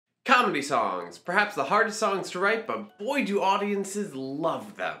Comedy songs, perhaps the hardest songs to write, but boy do audiences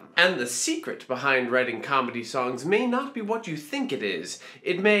love them. And the secret behind writing comedy songs may not be what you think it is.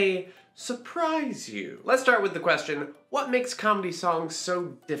 It may surprise you. Let's start with the question, what makes comedy songs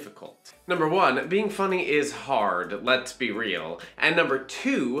so difficult? Number one, being funny is hard, let's be real. And number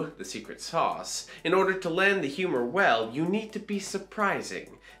two, the secret sauce, in order to land the humor well, you need to be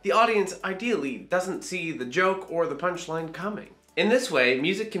surprising. The audience ideally doesn't see the joke or the punchline coming. In this way,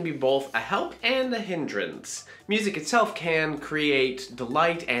 music can be both a help and a hindrance. Music itself can create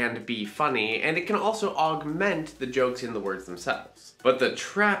delight and be funny, and it can also augment the jokes in the words themselves. But the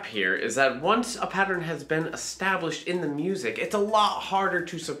trap here is that once a pattern has been established in the music, it's a lot harder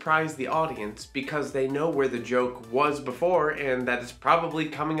to surprise the audience because they know where the joke was before and that it's probably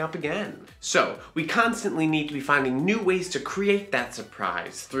coming up again. So, we constantly need to be finding new ways to create that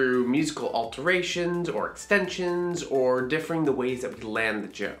surprise through musical alterations or extensions or differing the ways that we land the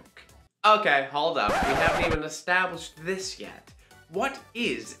joke. Okay, hold up, we haven't even established this yet. What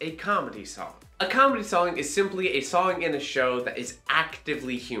is a comedy song? A comedy song is simply a song in a show that is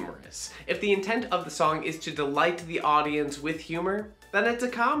actively humorous. If the intent of the song is to delight the audience with humor, then it's a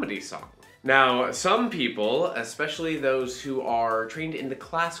comedy song. Now, some people, especially those who are trained in the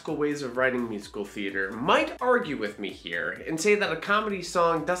classical ways of writing musical theater, might argue with me here and say that a comedy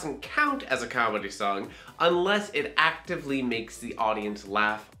song doesn't count as a comedy song unless it actively makes the audience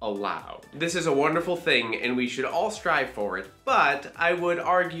laugh aloud. This is a wonderful thing and we should all strive for it, but I would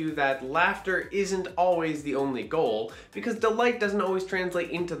argue that laughter isn't always the only goal because delight doesn't always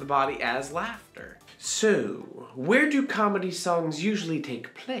translate into the body as laughter. So, where do comedy songs usually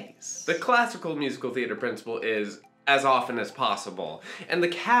take place? The classical musical theater principle is as often as possible. And the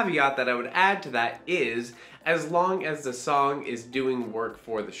caveat that I would add to that is, as long as the song is doing work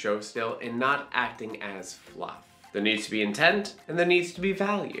for the show still and not acting as fluff. There needs to be intent, and there needs to be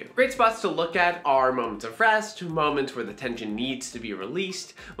value. Great spots to look at are moments of rest, moments where the tension needs to be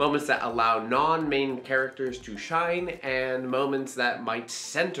released, moments that allow non-main characters to shine, and moments that might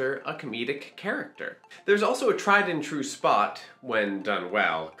center a comedic character. There's also a tried and true spot, when done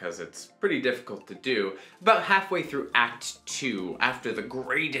well, because it's pretty difficult to do, about halfway through Act 2, after the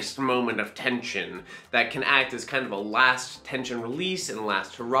greatest moment of tension, that can act as kind of a last tension release and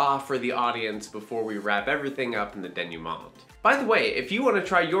last hurrah for the audience before we wrap everything up in the denouement. By the way, if you want to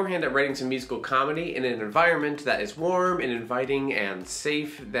try your hand at writing some musical comedy in an environment that is warm and inviting and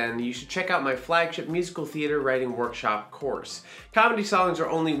safe, then you should check out my flagship musical theater writing workshop course. Comedy songs are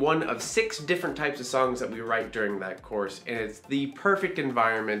only one of 6 different types of songs that we write during that course, and it's the perfect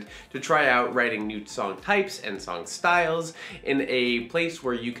environment to try out writing new song types and song styles in a place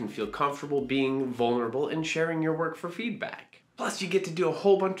where you can feel comfortable being vulnerable and sharing your work for feedback. Plus, you get to do a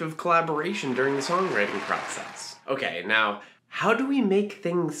whole bunch of collaboration during the songwriting process. Okay, now, how do we make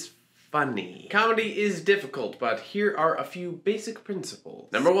things funny? Comedy is difficult, but here are a few basic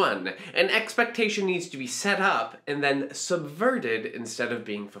principles. Number 1, an expectation needs to be set up and then subverted instead of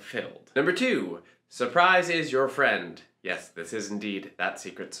being fulfilled. Number 2, surprise is your friend. Yes, this is indeed that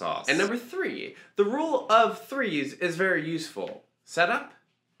secret sauce. And number 3, the rule of threes is very useful. Set up,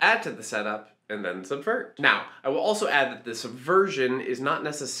 add to the setup, and then subvert. Now, I will also add that the subversion is not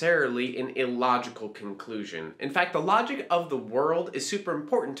necessarily an illogical conclusion. In fact, the logic of the world is super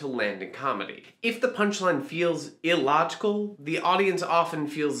important to land in comedy. If the punchline feels illogical, the audience often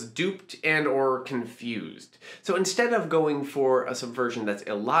feels duped and or confused. So instead of going for a subversion that's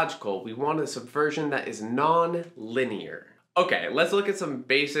illogical, we want a subversion that is non-linear. Okay, let's look at some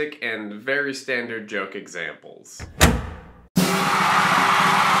basic and very standard joke examples.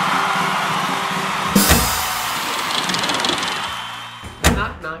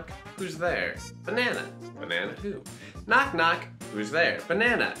 Knock knock, who's there? Banana. Banana who? Knock knock, who's there?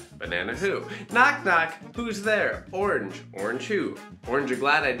 Banana. Banana who? Knock knock, who's there? Orange. Orange who? Orange, you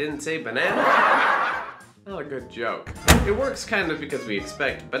glad I didn't say banana? Not a good joke. It works kind of because we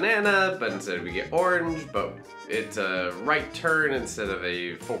expect banana, but instead we get orange, but it's a right turn instead of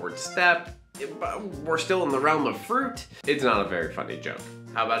a forward step. We're still in the realm of fruit. It's not a very funny joke.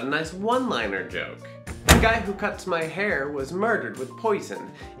 How about a nice one-liner joke? The guy who cuts my hair was murdered with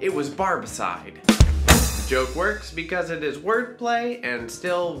poison. It was barbicide. The joke works because it is wordplay and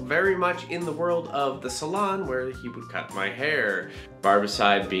still very much in the world of the salon where he would cut my hair.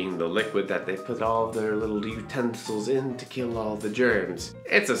 Barbicide being the liquid that they put all of their little utensils in to kill all the germs.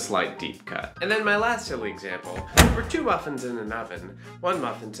 It's a slight deep cut. And then my last silly example. There were 2 muffins in an oven. One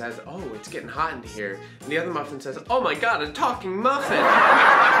muffin says, "Oh, it's getting hot in here." And the other muffin says, "Oh my god, a talking muffin!"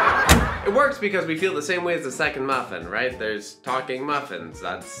 It works because we feel the same way as the second muffin, right? There's talking muffins.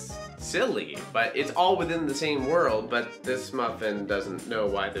 That's silly, but it's all within the same world, but this muffin doesn't know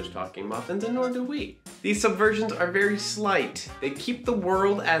why there's talking muffins, and nor do we. These subversions are very slight. They keep the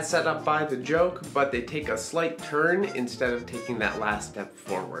world as set up by the joke, but they take a slight turn instead of taking that last step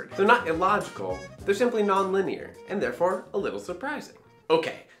forward. They're not illogical, they're simply non-linear, and therefore a little surprising.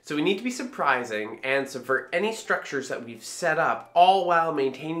 Okay, so we need to be surprising and subvert any structures that we've set up, all while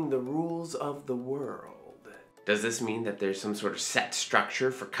maintaining the rules of the world. Does this mean that there's some sort of set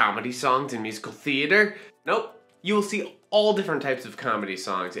structure for comedy songs in musical theater? Nope. You will see all different types of comedy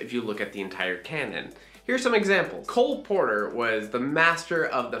songs if you look at the entire canon. Here's some examples. Cole Porter was the master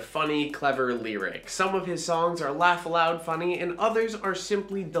of the funny, clever lyric. Some of his songs are laugh aloud funny and others are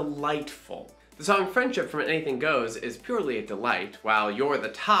simply delightful. The song Friendship from Anything Goes is purely a delight, while You're the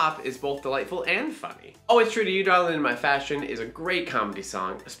Top is both delightful and funny. Always True to You, Darling in My Fashion is a great comedy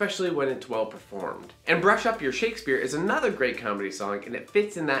song, especially when it's well performed. And Brush Up Your Shakespeare is another great comedy song, and it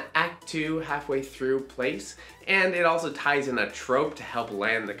fits in that Act 2 halfway through place, and it also ties in a trope to help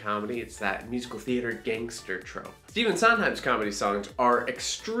land the comedy. It's that musical theater gangster trope. Stephen Sondheim's comedy songs are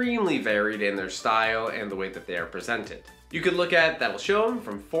extremely varied in their style and the way that they are presented. You could look at That'll Show 'Em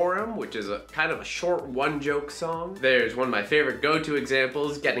from Forum, which is a kind of a short one-joke song. There's one of my favorite go-to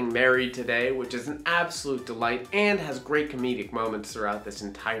examples, Getting Married Today, which is an absolute delight and has great comedic moments throughout this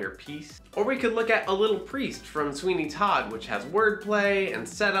entire piece. Or we could look at A Little Priest from Sweeney Todd, which has wordplay and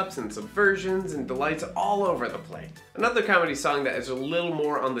setups and subversions and delights all over the place. Another comedy song that is a little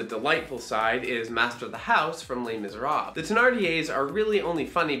more on the delightful side is Master of the House from Les Miserables. The Thénardiers are really only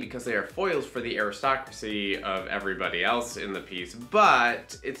funny because they are foils for the aristocracy of everybody else in the piece,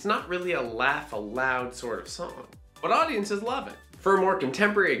 but it's not really a laugh aloud sort of song. But audiences love it. For a more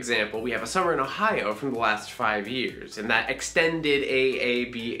contemporary example, we have A Summer in Ohio from the last 5 years, in that extended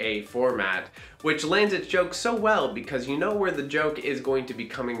AABA format, which lands its joke so well because you know where the joke is going to be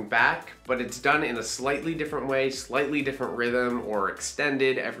coming back, but it's done in a slightly different way, slightly different rhythm, or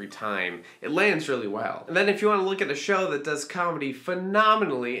extended every time. It lands really well. And then if you want to look at a show that does comedy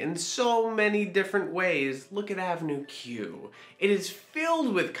phenomenally in so many different ways, look at Avenue Q. It is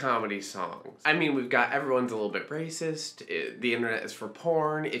filled with comedy songs. I mean, we've got Everyone's a Little Bit Racist, The Internet is for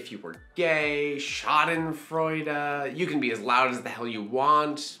Porn, If You Were Gay, Schadenfreude, You Can Be as Loud as the Hell You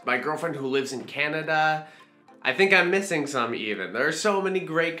Want, My Girlfriend Who Lives in Canada. I think I'm missing some even. There are so many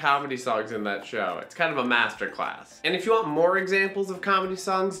great comedy songs in that show. It's kind of a masterclass. And if you want more examples of comedy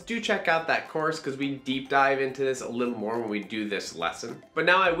songs, do check out that course because we deep dive into this a little more when we do this lesson. But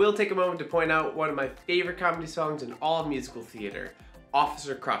now I will take a moment to point out one of my favorite comedy songs in all of musical theater.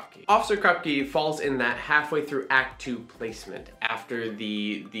 Officer Krupke. Officer Krupke falls in that halfway through Act 2 placement after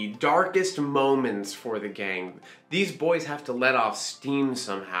the darkest moments for the gang. These boys have to let off steam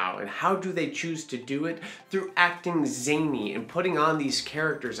somehow, and how do they choose to do it? Through acting zany and putting on these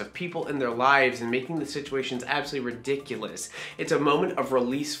characters of people in their lives and making the situations absolutely ridiculous. It's a moment of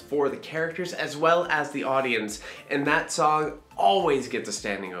release for the characters as well as the audience, and that song always gets a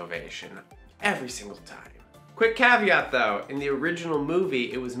standing ovation. Every single time. Quick caveat though, in the original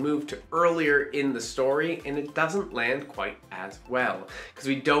movie it was moved to earlier in the story and it doesn't land quite as well because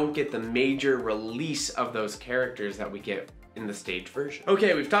we don't get the major release of those characters that we get in the stage version.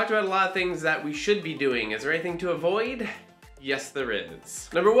 Okay, we've talked about a lot of things that we should be doing. Is there anything to avoid? Yes, there is.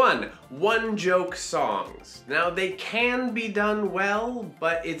 Number one, one-joke songs. Now, they can be done well,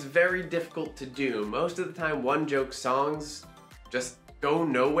 but it's very difficult to do. Most of the time, one-joke songs just go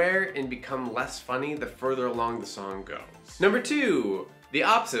nowhere and become less funny the further along the song goes. Number two, the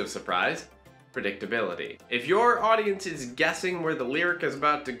opposite of surprise, predictability. If your audience is guessing where the lyric is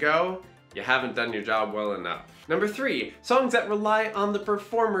about to go, you haven't done your job well enough. Number three, songs that rely on the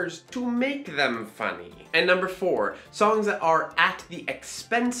performers to make them funny. And number four, songs that are at the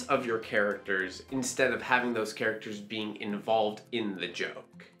expense of your characters instead of having those characters being involved in the joke.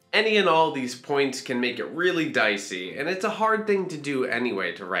 Any and all these points can make it really dicey, and it's a hard thing to do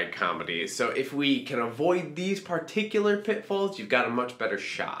anyway to write comedy, so if we can avoid these particular pitfalls, you've got a much better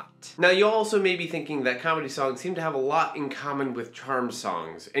shot. Now, you also may be thinking that comedy songs seem to have a lot in common with charm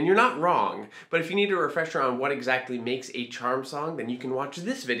songs, and you're not wrong, but if you need a refresher on what exactly makes a charm song, then you can watch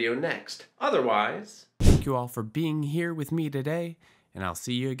this video next. Otherwise, thank you all for being here with me today, and I'll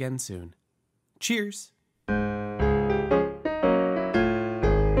see you again soon. Cheers!